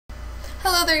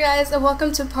Hello there guys, and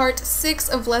welcome to part 6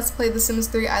 of Let's Play The Sims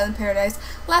 3 Island Paradise.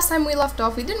 Last time we left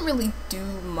off, we didn't really do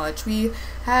much. We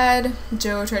had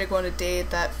Joe try to go on a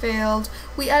date, that failed.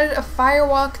 We added a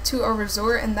firewalk to our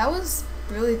resort, and that was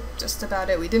really just about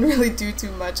it. We didn't really do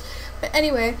too much. But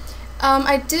anyway,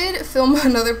 I did film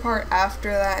another part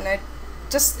after that, and it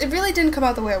really didn't come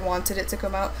out the way I wanted it to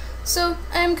come out. So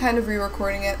I am kind of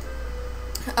re-recording it.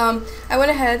 I went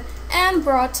ahead and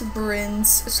brought Bryn's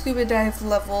scuba dive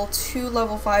level to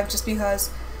level 5 just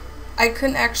because I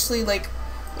couldn't actually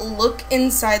look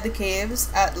inside the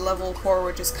caves at level 4,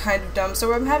 which is kind of dumb.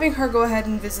 So I'm having her go ahead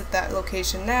and visit that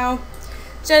location now.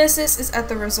 Genesis is at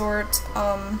the resort.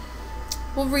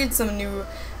 We'll read some new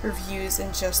reviews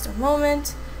in just a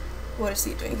moment. What is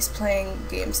he doing? He's playing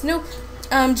games. Nope.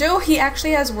 Joe, he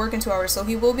actually has work in 2 hours, so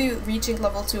he will be reaching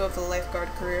level 2 of the lifeguard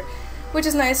career, which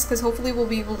is nice because hopefully we'll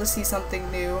be able to see something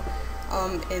new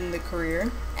in the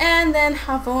career. And then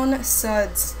Havon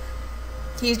Suds,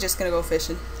 he's just gonna go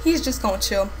fishing. He's just gonna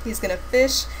chill. He's gonna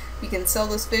fish. We can sell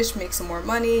those fish, make some more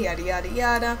money, yada yada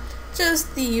yada.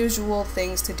 Just the usual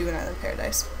things to do in Island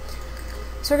Paradise.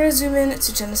 So we're gonna zoom in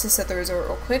to Genesis at the resort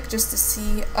real quick just to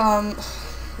see.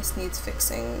 This needs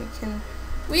fixing.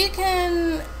 We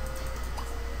can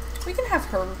have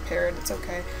her repair it. It's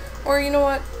okay. Or you know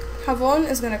what? Havon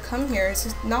is gonna come here. He's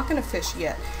just not gonna fish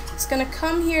yet. He's gonna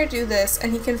come here, do this,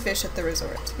 and he can fish at the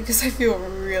resort. Because I feel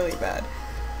really bad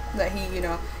that he,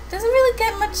 doesn't really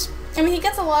get much. I mean, he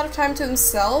gets a lot of time to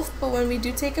himself, but when we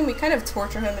do take him, we kind of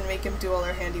torture him and make him do all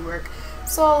our handiwork.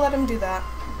 So I'll let him do that.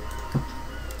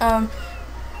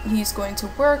 He's going to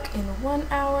work in 1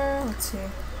 hour. Let's see.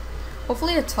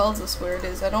 Hopefully it tells us where it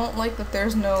is. I don't like that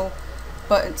there's no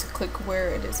button to click where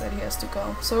it is that he has to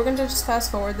go. So we're going to just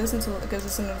fast forward this until it gives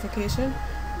us a notification.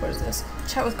 What is this?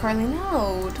 Chat with Carly?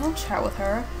 No, don't chat with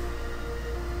her.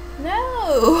 No!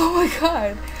 Oh my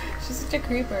god. She's such a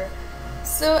creeper.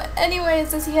 So anyway, it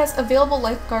says he has available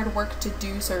lifeguard work to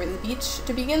do Survey the beach.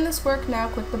 To begin this work, now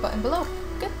click the button below.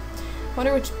 Good.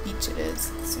 Wonder which beach it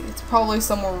is. Let's see. It's probably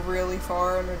somewhere really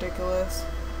far and ridiculous.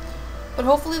 But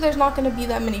hopefully there's not going to be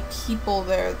that many people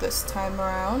there this time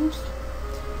around.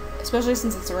 Especially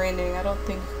since it's raining. I don't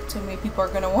think too many people are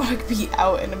going to want to be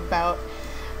out and about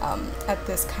at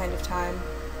this kind of time.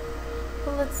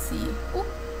 But let's see. Ooh.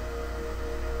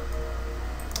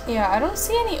 Yeah, I don't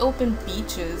see any open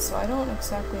beaches, so I don't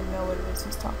exactly know what it is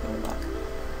he's talking about.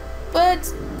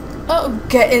 But, oh,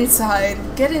 get inside.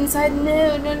 Get inside.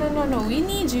 No. We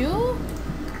need you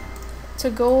to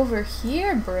go over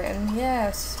here, Bryn.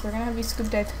 Yes, we're going to have you scuba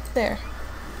dive there.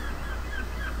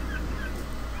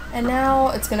 And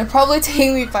now it's gonna probably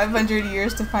take me 500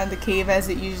 years to find the cave as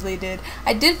it usually did.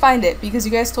 I did find it because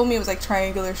you guys told me it was like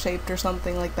triangular shaped or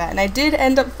something like that. And I did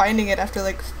end up finding it after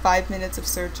like 5 minutes of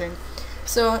searching.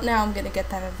 So now I'm gonna get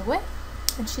that out of the way.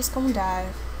 And she's gonna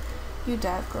dive. You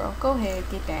dive, girl. Go ahead,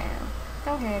 get down.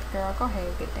 Go ahead, girl. Go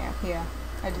ahead, get down. Yeah,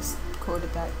 I just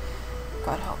quoted that.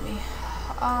 God help me.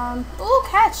 Ooh,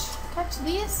 catch. Catch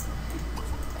these.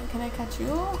 Can I catch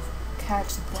you?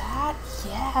 Catch that.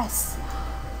 Yes.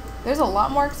 There's a lot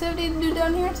more activity to do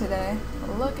down here today.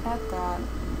 Look at that.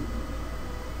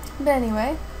 But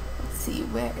anyway, let's see,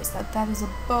 where is that? That is a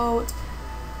boat.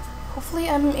 Hopefully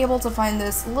I'm able to find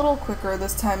this a little quicker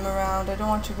this time around. I don't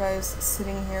want you guys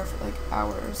sitting here for like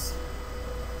hours.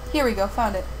 Here we go,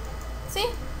 found it.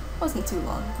 See? Wasn't too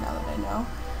long now that I know.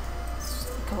 Let's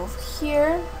just go over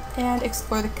here and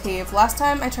explore the cave. Last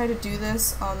time I tried to do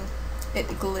this, it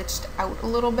glitched out a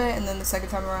little bit, and then the second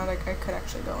time around I could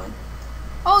actually go in.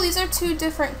 Oh, these are 2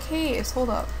 different caves.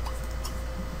 Hold up.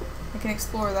 I can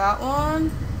explore that one.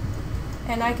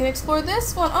 And I can explore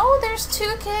this one. Oh, there's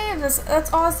 2 caves.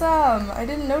 That's awesome. I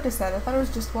didn't notice that. I thought it was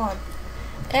just one.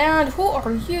 And who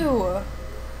are you?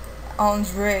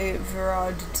 Andre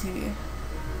Veradity.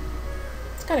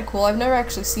 It's kind of cool. I've never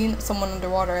actually seen someone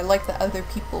underwater. I like that other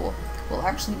people will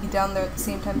actually be down there at the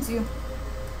same time as you.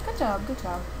 Good job. Good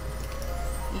job.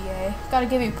 Yay. Gotta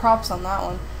give you props on that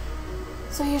one.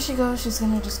 So here she goes, she's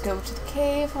gonna just go to the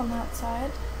cave on that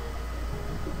side.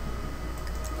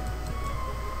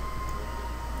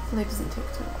 Hopefully it doesn't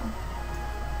take too long.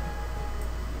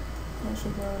 There she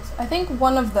goes. I think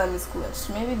one of them is glitched.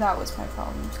 Maybe that was my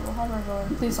problem. So we'll have her go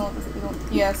in. Please don't let this be the one.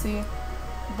 Yeah, see?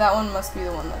 That one must be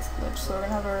the one that's glitched. So we're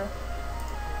gonna have her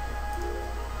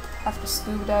have to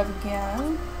scuba dive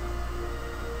again.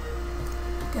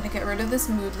 Gonna get rid of this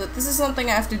moodlet. This is something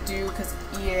I have to do because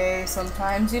EA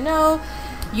sometimes, you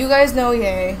guys know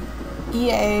EA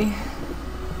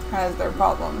has their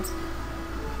problems.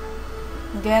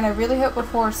 Again, I really hope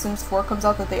before Sims 4 comes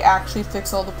out that they actually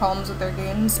fix all the problems with their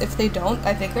games. If they don't,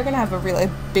 I think they're gonna have a really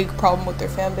big problem with their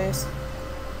fan base.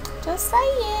 Just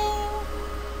saying.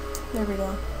 There we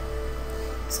go.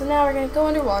 So now we're gonna go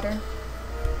underwater.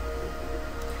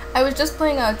 I was just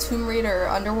playing Tomb Raider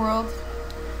Underworld,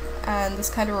 and this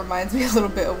kind of reminds me a little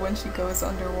bit of when she goes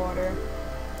underwater,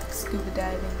 scuba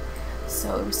diving.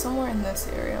 So it was somewhere in this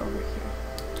area over here.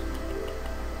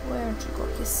 Where'd you go?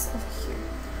 Yes, over here.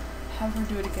 Have her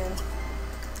do it again.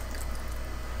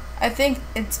 I think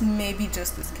it's maybe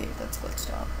just this cave that's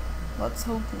glitched out. Let's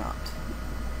hope not.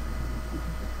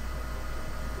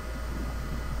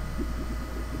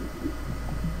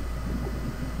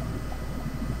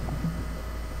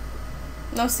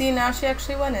 No, see, now she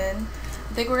actually went in.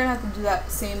 I think we're gonna have to do that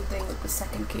same thing with the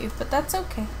second cave, but that's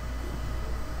okay.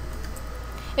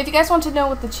 If you guys want to know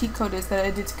what the cheat code is that I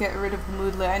did to get rid of the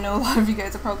moodlet, I know a lot of you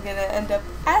guys are probably gonna end up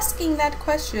asking that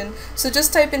question. So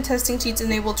just type in testing cheats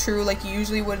enable true like you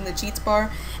usually would in the cheats bar,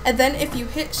 and then if you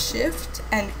hit shift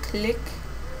and click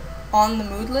on the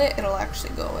moodlet, it'll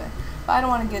actually go away. But I don't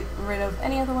want to get rid of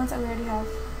any other ones that we already have.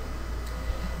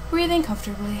 Breathing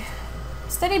comfortably.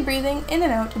 Steady breathing in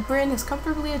and out, Bryn is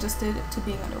comfortably adjusted to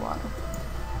being underwater.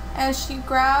 And she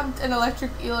grabbed an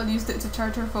electric eel and used it to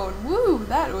charge her phone. Woo!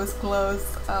 That was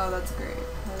close. Oh, that's great.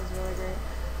 That was really great.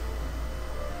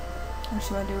 What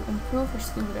she want to do? Improve her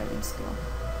scuba diving skill.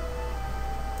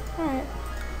 Alright.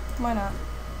 Why not?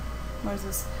 What is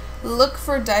this? Look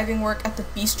for diving work at the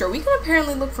bistro. We can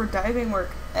apparently look for diving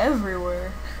work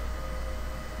everywhere.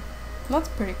 That's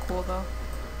pretty cool, though.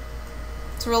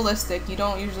 It's realistic. You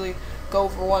don't usually go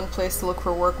for one place to look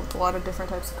for work with a lot of different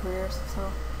types of careers,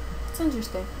 so it's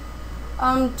interesting.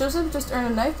 Joseph just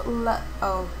earned a knife.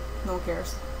 Oh, no one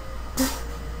cares.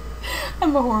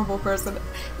 I'm a horrible person.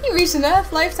 You reached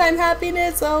enough lifetime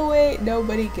happiness. Oh wait,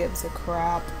 nobody gives a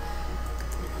crap.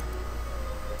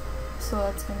 So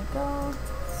that's gonna go.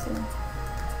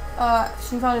 Let's see.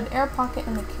 She found an air pocket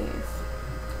in the cave.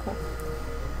 Cool.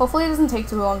 Hopefully it doesn't take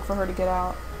too long for her to get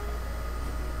out.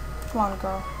 Come on,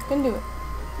 girl. You can do it.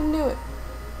 You can do it.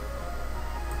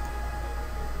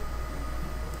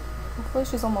 Hopefully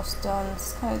she's almost done.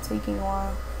 It's kind of taking a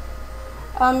while.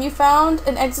 You found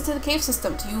an exit to the cave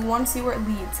system. Do you want to see where it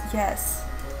leads? Yes.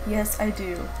 Yes, I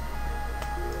do.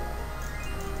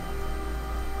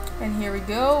 And here we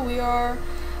go. We are...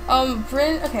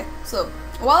 Bryn... Okay, so,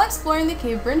 while exploring the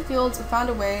cave, Bryn Fields found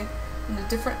a way in a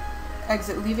different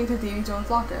exit leading to Davy Jones'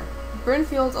 locker. Bryn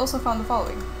Fields also found the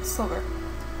following. Silver.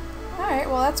 Alright,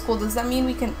 well that's cool. Does that mean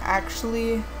we can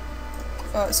actually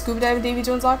scuba dive in Davy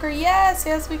Jones' locker? Yes,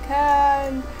 yes we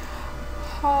can!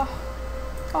 Ha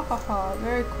ha ha ha,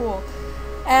 very cool.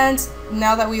 And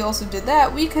now that we also did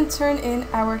that, we can turn in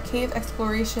our cave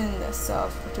exploration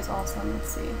stuff, which is awesome. Let's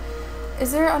see.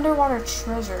 Is there underwater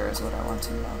treasure is what I want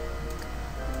to know.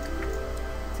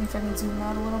 See if I can zoom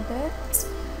out a little bit.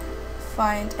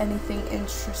 Find anything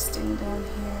interesting down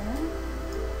here.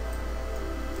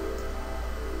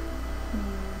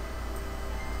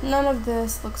 None of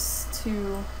this looks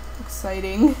too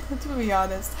exciting, to be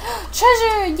honest.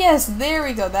 Treasure! Yes, there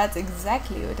we go. That's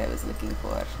exactly what I was looking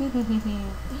for. I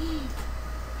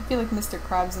feel like Mr.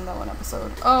 Krabs in that one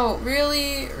episode. Oh,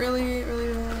 really? Really? Really?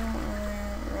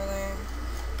 Really?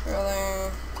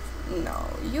 Really? No,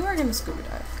 you are gonna scuba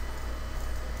dive.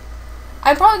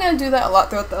 I'm probably gonna do that a lot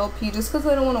throughout the LP just because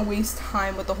I don't want to waste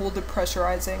time with the whole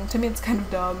depressurizing. To me, it's kind of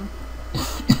dumb.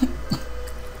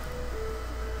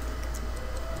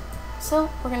 So,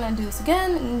 we're gonna do this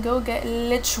again and go get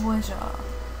Le Treasure.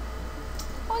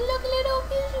 Oh, look, little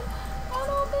fishy.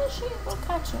 Little fishy. Go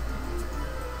catch it.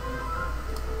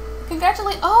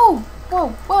 Congratulate. Oh! Whoa,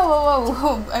 whoa, whoa, whoa,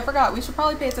 whoa. I forgot. We should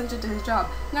probably pay attention to his job.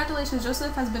 Congratulations,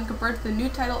 Joseph has been conferred to the new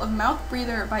title of Mouth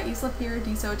Breather by Isla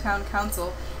Paradiso Town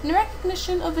Council in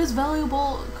recognition of his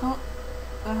valuable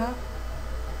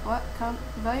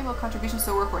valuable contributions to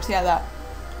the workforce. Yeah, that.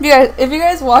 If you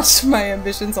guys watched my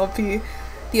Ambitions LP,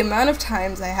 the amount of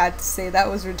times I had to say that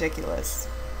was ridiculous.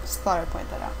 Just thought I'd point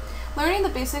that out. Learning the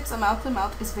basics of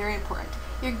mouth-to-mouth is very important.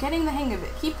 You're getting the hang of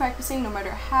it. Keep practicing no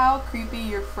matter how creepy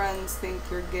your friends think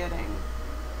you're getting.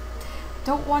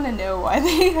 Don't want to know why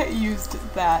they used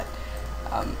that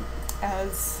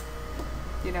as,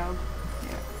 you know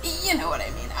what I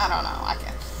mean. I don't know. I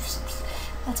can't.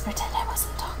 Let's pretend I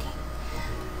wasn't talking.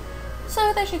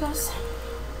 So there she goes.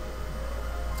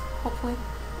 Hopefully.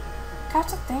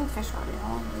 Catch the dang fish already. How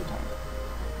long are you tired?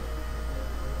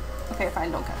 Okay,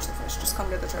 fine, don't catch the fish. Just come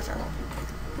get the treasure.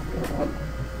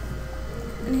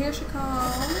 And here she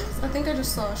comes. I think I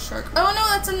just saw a shark. Oh no,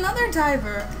 that's another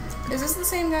diver. Is this the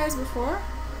same guy as before?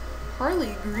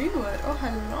 Harley Greenwood. Oh,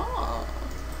 hello.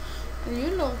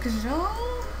 You look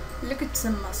young. Look at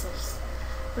some muscles.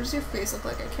 What does your face look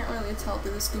like? I can't really tell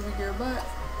through the scuba gear, but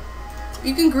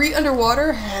You can greet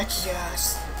underwater? Heck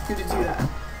yes. Gonna do that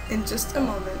in just a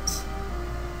moment.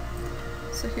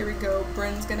 So here we go.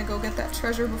 Bryn's gonna go get that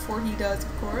treasure before he does,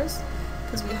 of course.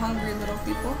 Because we hungry little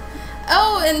people.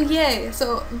 Oh, and yay!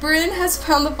 So, Bryn has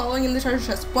found the following in the treasure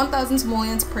chest. 1,000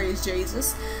 simoleons, praise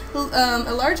Jesus.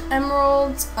 A large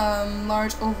emerald,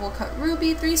 large oval cut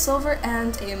ruby, 3 silver,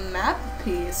 and a map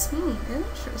piece.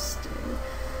 Interesting.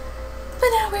 But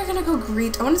now we're gonna go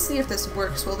greet. I want to see if this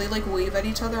works. Will they like wave at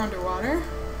each other underwater?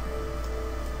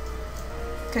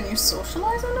 Can you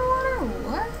socialize underwater?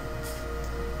 What?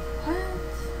 What?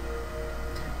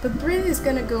 But Bryn is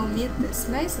gonna go meet this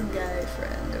nice guy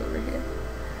friend over here.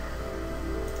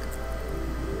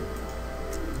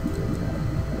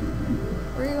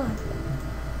 Where are you going?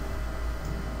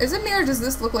 Is it me or does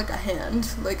this look like a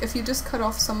hand? Like if you just cut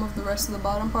off some of the rest of the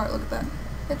bottom part, look at that.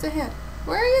 It's a hand.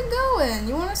 Where are you going?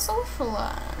 You want to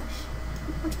socialize.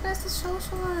 I want you guys to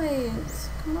socialize.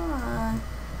 Come on.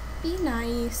 Be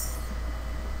nice.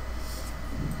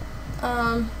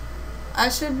 I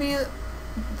should be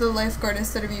the lifeguard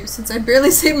instead of you since I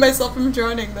barely saved myself from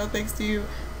drowning though thanks to you.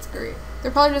 It's great.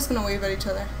 They're probably just gonna wave at each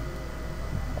other.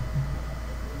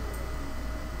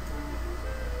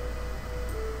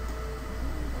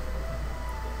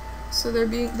 So they're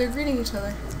greeting each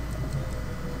other.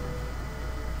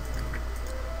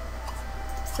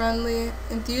 Friendly,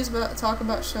 enthused about talk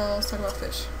about shells, talk about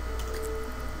fish.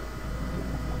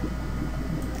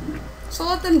 So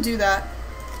let them do that.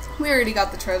 We already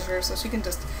got the treasure, so she can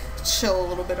just chill a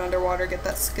little bit underwater, get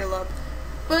that skill up.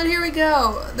 But here we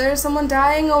go. There's someone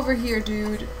dying over here,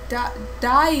 dude.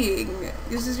 Dying.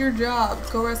 This is your job.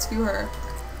 Go rescue her.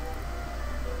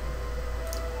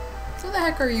 Who the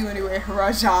heck are you anyway?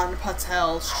 Rajan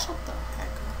Patel. Shut the heck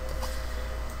up.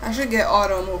 I should get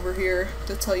Autumn over here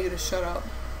to tell you to shut up.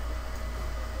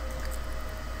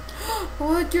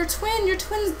 What? Your twin! Your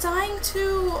twin's dying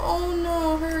too! Oh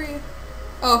no, hurry.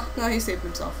 Oh, no, he saved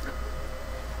himself.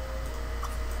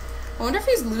 I wonder if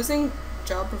he's losing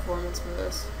job performance for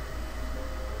this.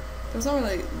 Doesn't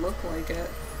really look like it.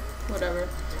 Whatever.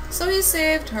 So he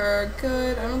saved her.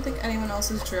 Good. I don't think anyone else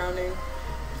is drowning.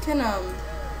 He can,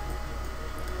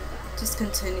 just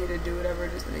continue to do whatever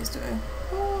it is that he's doing.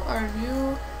 Who are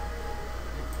you?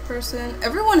 Person.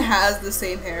 Everyone has the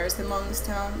same hair as him on this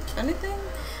town. If anything,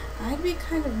 I'd be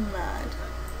kind of mad.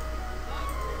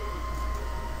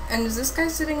 And is this guy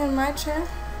sitting in my chair?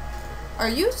 Are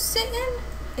you sitting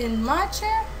in my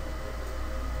chair?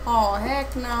 Oh,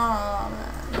 heck no,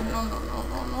 man.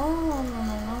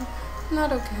 No.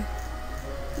 Not okay.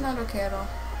 Not okay at all.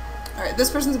 Alright, this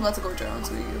person's about to go drown,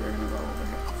 so we're gonna go over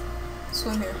here.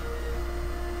 Swim here.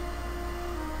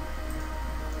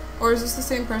 Or is this the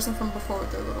same person from before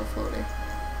with their little floaty?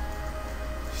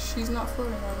 She's not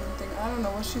floating on anything. I don't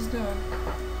know what she's doing.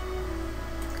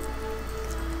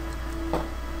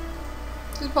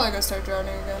 She's probably gonna start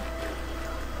drowning again.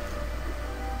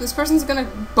 This person's gonna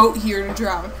boat here to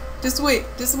drown. Just wait.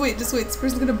 This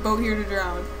person's gonna boat here to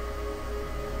drown.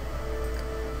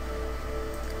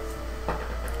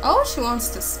 Oh, she wants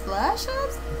to splash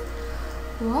us?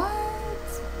 What?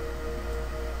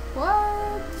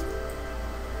 What?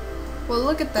 Well,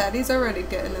 look at that. He's already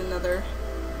getting another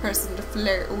person to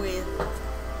flirt with.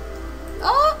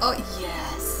 Oh,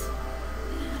 yes.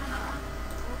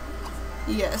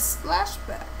 Yes,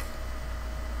 flashback.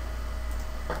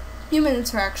 Human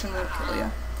interaction won't kill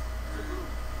you.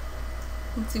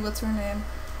 Let's see, what's her name?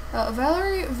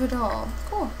 Valerie Vidal.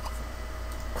 Cool.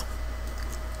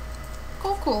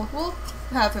 Cool. We'll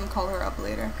have him call her up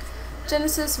later.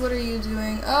 Genesis, what are you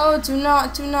doing? Oh, do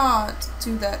not do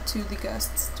that to the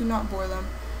guests. Do not bore them.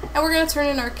 And we're gonna turn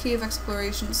in our cave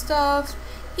exploration stuff.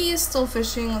 He is still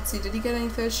fishing. Let's see, did he get any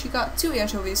fish? He got 2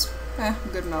 anchovies.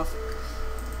 Good enough.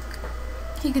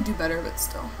 He could do better, but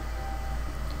still.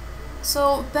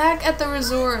 So, back at the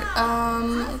resort,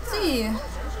 let's see.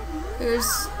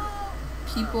 There's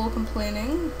people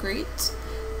complaining. Great.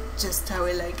 Just how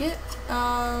we like it.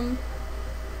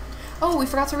 Oh, we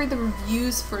forgot to read the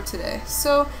reviews for today.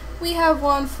 So, we have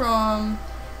one from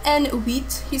N.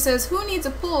 Wheat. He says, who needs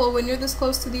a pool when you're this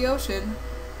close to the ocean?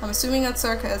 I'm assuming that's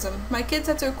sarcasm. My kids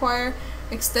had to acquire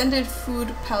extended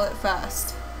food pellet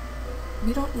fast.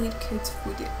 We don't need kids'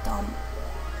 food yet, dumb.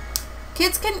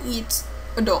 Kids can eat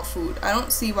adult food. I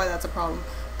don't see why that's a problem.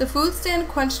 The food stand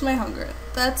quenched my hunger.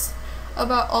 That's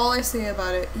about all I say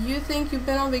about it. You think you've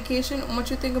been on vacation and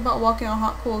what you think about walking on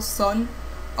hot cold sun?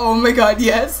 Oh my god,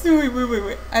 yes.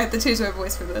 Wait. I have to change my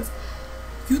voice for this.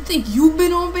 You think you've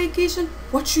been on vacation?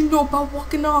 What you know about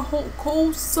walking on hot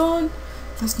cold sun?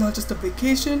 That's not just a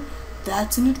vacation.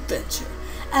 That's an adventure.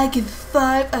 I give it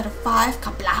 5 out of 5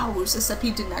 kablaus. Except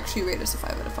he didn't actually rate us a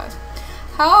 5 out of 5.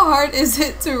 How hard is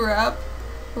it to wrap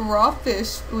raw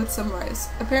fish with some rice?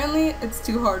 Apparently, it's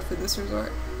too hard for this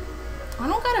resort. I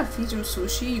don't gotta feed you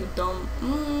sushi, you dumb.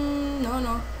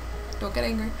 No. Don't get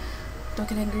angry. Don't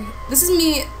get angry. This is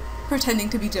me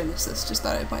pretending to be Genesis. Just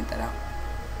thought I'd point that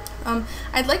out.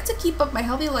 I'd like to keep up my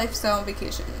healthy lifestyle on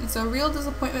vacation. It's a real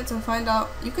disappointment to find out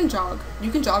you can jog.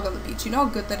 You can jog on the beach. You know how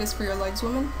good that is for your legs,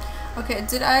 woman? Okay,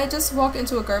 did I just walk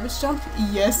into a garbage dump?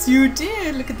 Yes, you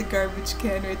did. Look at the garbage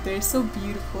can right there. So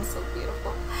beautiful, so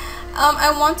beautiful.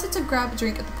 I wanted to grab a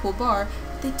drink at the pool bar.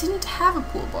 But they didn't have a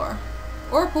pool bar.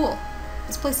 Or a pool.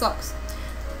 This place sucks.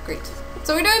 Great.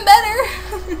 So we're doing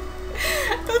better!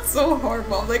 That's so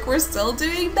horrible. Like, we're still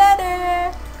doing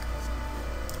better!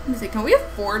 Let me see, can we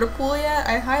afford a pool yet?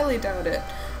 I highly doubt it.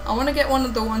 I want to get one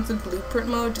of the ones in blueprint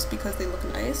mode just because they look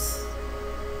nice.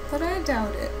 But I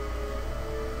doubt it.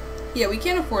 Yeah, we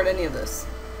can't afford any of this.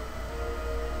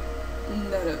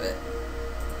 None of it.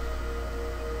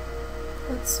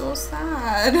 That's so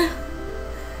sad.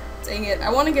 Dang it, I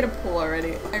want to get a pool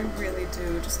already. I really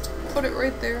do. Just put it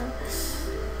right there.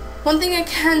 One thing I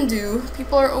can do,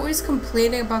 people are always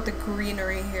complaining about the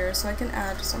greenery here, so I can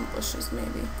add some bushes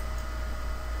maybe.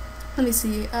 Let me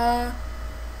see,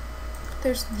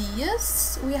 there's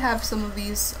these. We have some of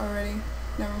these already.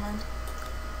 Never mind.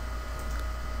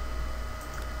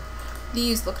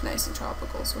 These look nice and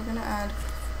tropical, so we're gonna add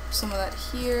some of that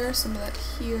here, some of that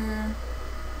here,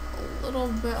 a little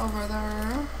bit over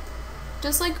there.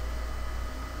 Just like,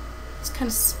 let's kind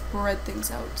of spread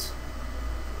things out.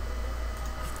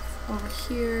 Over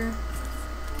here,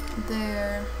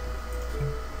 there,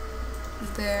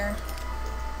 there.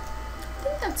 I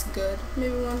think that's good.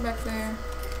 Maybe one back there.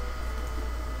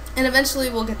 And eventually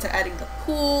we'll get to adding the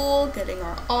pool, getting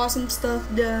our awesome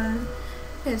stuff done.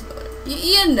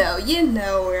 You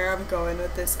know where I'm going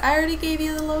with this. I already gave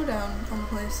you the lowdown on the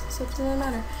place, so it doesn't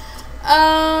matter.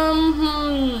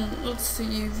 Let's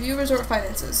see. View resort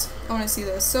finances. I want to see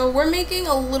this. So we're making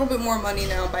a little bit more money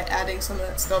now by adding some of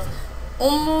that stuff.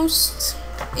 Almost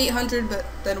 800, but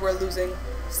then we're losing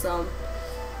some.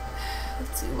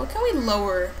 Let's see, what can we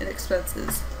lower in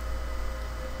expenses?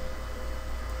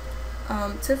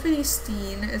 Tiffany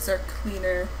Steen is our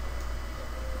cleaner.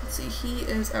 Let's see, he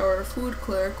is our food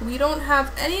clerk. We don't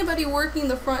have anybody working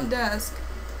the front desk.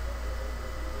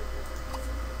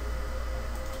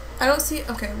 I don't see,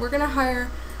 okay, we're gonna hire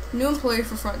a new employee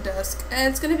for front desk,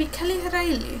 and it's gonna be Kelly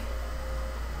Riley.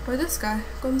 Or this guy,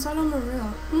 Gonzalo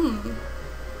Morel.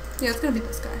 Yeah, it's gonna be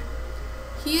this guy.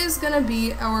 He is gonna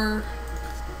be our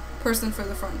person for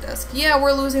the front desk. Yeah,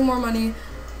 we're losing more money,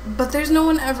 but there's no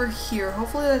one ever here.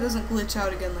 Hopefully that doesn't glitch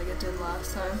out again like it did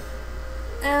last time.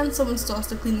 And someone still has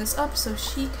to clean this up, so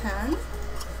she can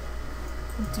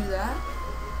do that.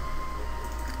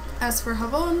 As for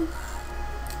Havon,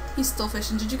 he's still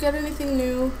fishing. Did you get anything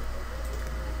new?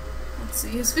 Let's see.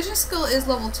 His fishing skill is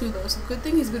level 2 though, so good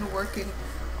thing he's been working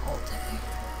all day.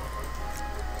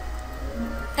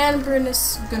 And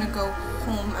Brynnis gonna go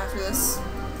home after this.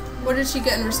 What did she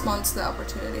get in response to the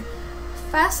opportunity?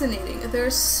 Fascinating.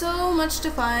 There's so much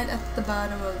to find at the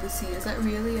bottom of the sea. Is that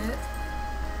really it?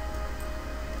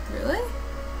 Really?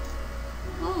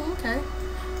 Oh, okay.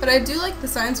 But I do like the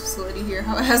science facility here,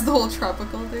 how it has the whole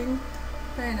tropical thing.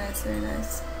 Very nice, very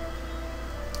nice.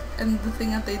 And the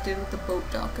thing that they did with the boat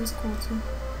dock is cool too.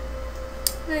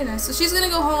 Very nice. So she's gonna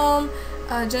go home.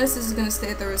 Genesis is gonna stay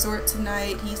at the resort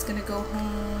tonight. He's gonna go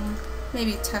home.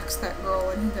 Maybe text that girl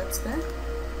when he gets there.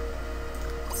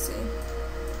 Let's see.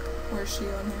 Where's she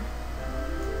on here?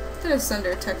 I'm gonna send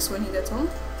her a text when he gets home.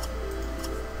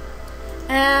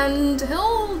 And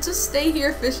he'll just stay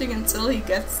here fishing until he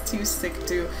gets too sick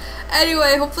to.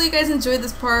 Anyway, hopefully you guys enjoyed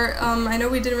this part. I know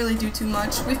we didn't really do too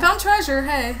much. We found treasure,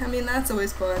 hey. I mean, that's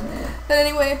always fun. But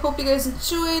anyway, hope you guys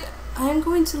enjoyed. I'm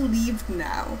going to leave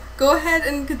now. Go ahead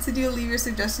and continue to leave your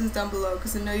suggestions down below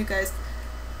because I know you guys,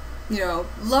 you know,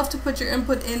 love to put your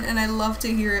input in and I love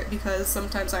to hear it because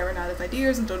sometimes I run out of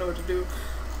ideas and don't know what to do.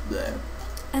 Bleh.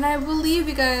 And I will leave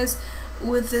you guys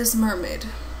with this mermaid.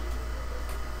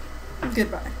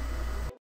 Goodbye.